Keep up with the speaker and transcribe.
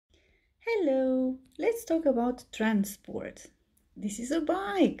Hello, let's talk about transport. This is a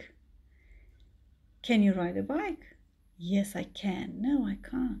bike. Can you ride a bike? Yes, I can. No, I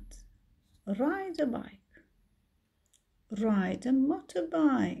can't. Ride a bike. Ride a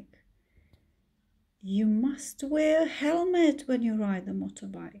motorbike. You must wear a helmet when you ride a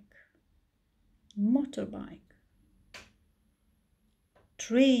motorbike. Motorbike.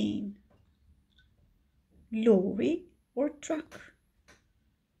 Train. Lorry or truck.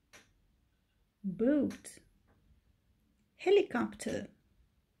 Boat. Helicopter.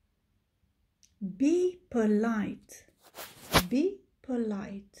 Be polite. Be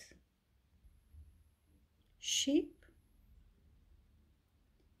polite. Ship.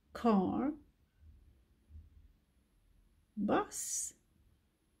 Car. Bus.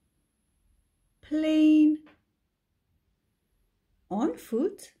 Plane. On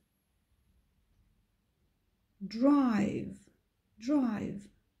foot. Drive. Drive.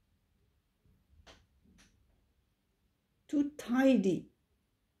 To tidy.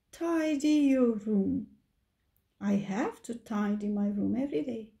 Tidy your room. I have to tidy my room every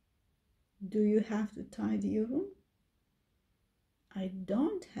day. Do you have to tidy your room? I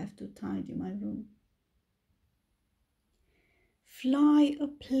don't have to tidy my room. Fly a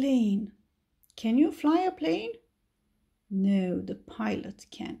plane. Can you fly a plane? No, the pilot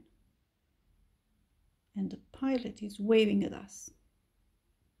can. And the pilot is waving at us.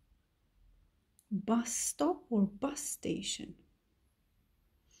 Bus stop or bus station?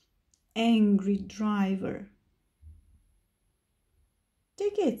 Angry driver.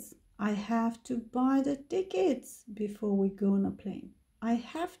 Tickets. I have to buy the tickets before we go on a plane. I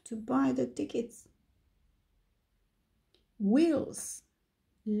have to buy the tickets. Wheels.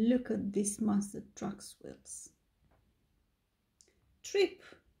 Look at this monster truck's wheels. Trip.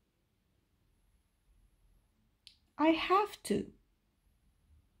 I have to.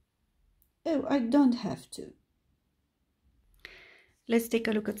 Oh, I don't have to. Let's take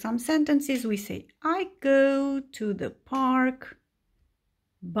a look at some sentences. We say, I go to the park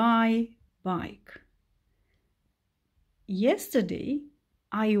by bike. Yesterday,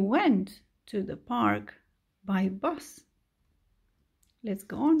 I went to the park by bus. Let's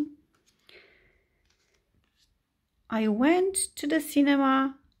go on. I went to the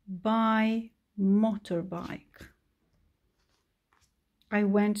cinema by motorbike. I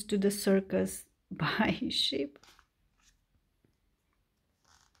went to the circus by ship.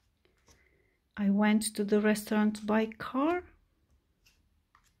 I went to the restaurant by car.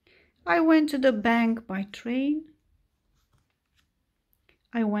 I went to the bank by train.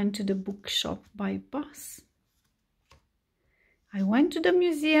 I went to the bookshop by bus. I went to the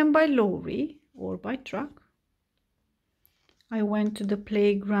museum by lorry or by truck. I went to the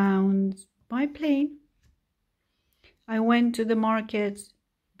playground by plane. I went to the market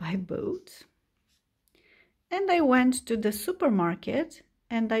by boat. And I went to the supermarket,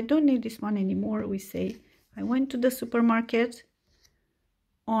 and I don't need this one anymore. We say, I went to the supermarket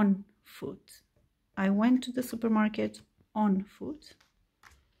on foot. I went to the supermarket on foot.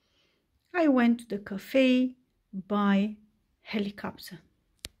 I went to the cafe by helicopter.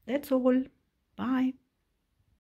 That's all. Bye.